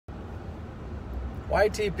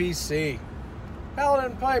YTPC,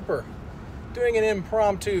 Paladin Piper, doing an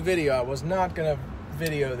impromptu video. I was not going to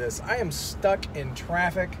video this. I am stuck in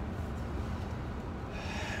traffic.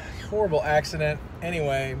 Horrible accident.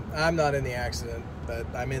 Anyway, I'm not in the accident, but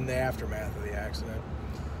I'm in the aftermath of the accident.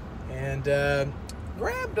 And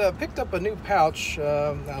picked up a new pouch,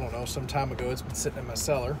 I don't know, some time ago. It's been sitting in my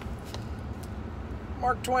cellar.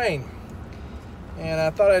 Mark Twain. And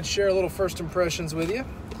I thought I'd share a little first impressions with you.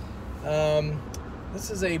 This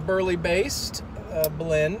is a burley-based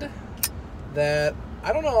blend that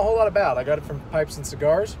I don't know a whole lot about. I got it from Pipes and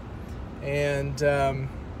Cigars, and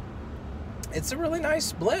it's a really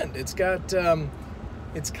nice blend. It's got,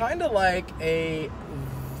 it's kind of like a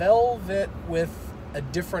velvet with a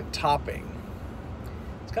different topping.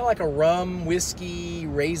 It's kind of like a rum, whiskey,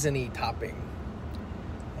 raisiny topping.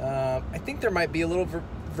 I think there might be a little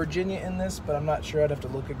Virginia in this, but I'm not sure. I'd have to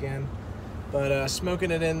look again. But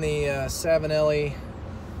smoking it in the Savinelli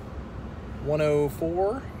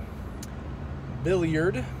 104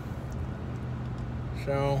 Billiard.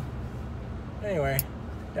 So anyway,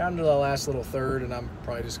 down to the last little third, and I'm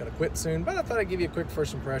probably just going to quit soon. But I thought I'd give you a quick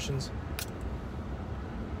first impressions.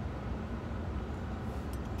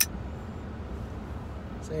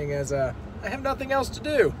 Seeing as I have nothing else to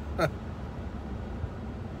do.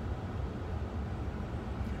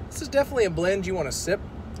 This is definitely a blend you want to sip.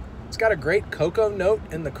 It's got a great cocoa note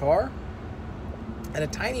in the car, and a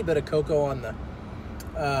tiny bit of cocoa on the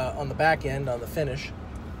back end, on the finish.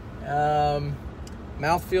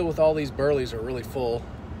 Mouthfeel with all these burleys are really full.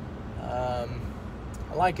 I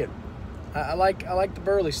like it. I like the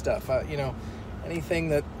burley stuff. You know, anything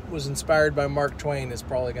that was inspired by Mark Twain is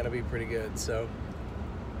probably going to be pretty good. So,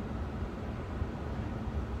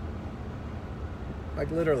 like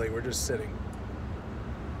literally, we're just sitting.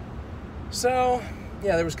 So,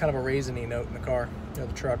 yeah, there was kind of a raisiny note in the car, the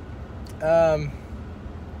truck. Hope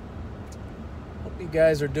you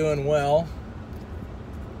guys are doing well.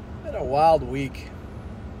 Been a wild week.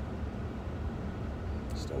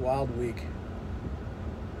 Just a wild week.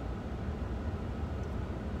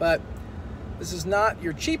 But this is not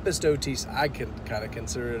your cheapest OTC. I can kind of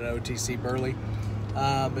consider it an OTC burley.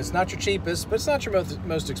 It's not your cheapest, but it's not your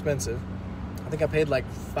most expensive. I think I paid like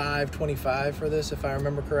 $5.25 for this, if I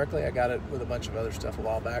remember correctly. I got it with a bunch of other stuff a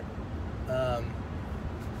while back. I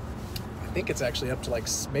think it's actually up to like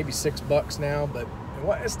maybe $6 now, but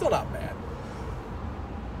it's still not bad.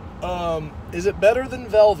 Is it better than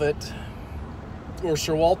Velvet or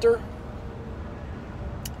Sir Walter?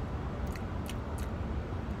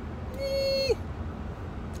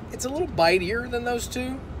 It's a little bitier than those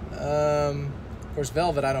two. Of course,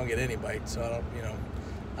 Velvet, I don't get any bite, so I don't, you know.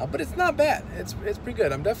 But it's not bad. It's pretty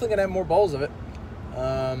good. I'm definitely gonna have more bowls of it.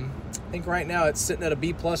 I think right now it's sitting at a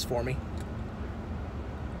B+ for me.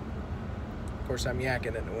 Of course, I'm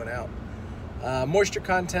yakking it and it went out. Moisture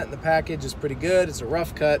content in the package is pretty good. It's a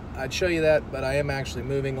rough cut. I'd show you that, but I am actually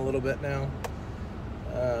moving a little bit now.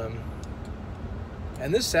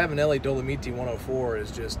 And this Savinelli Dolomiti 104 is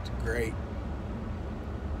just great.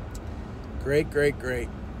 Great, great, great.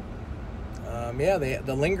 Yeah,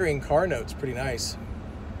 the lingering car note's pretty nice.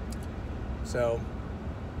 So,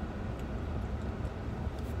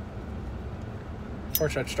 of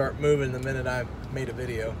course, I'd start moving the minute I made a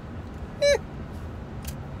video.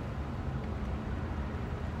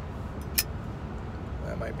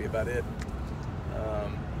 That might be about it. A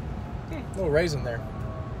little raisin there.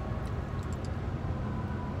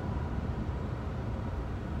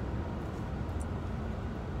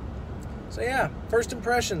 So yeah, first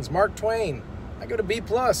impressions, Mark Twain. I go to B+.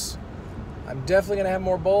 I'm definitely gonna have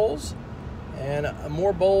more bowls. And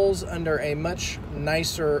more bowls under a much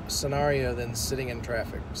nicer scenario than sitting in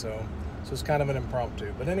traffic. So it's kind of an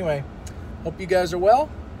impromptu. But anyway, hope you guys are well.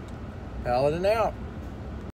 Paladin out.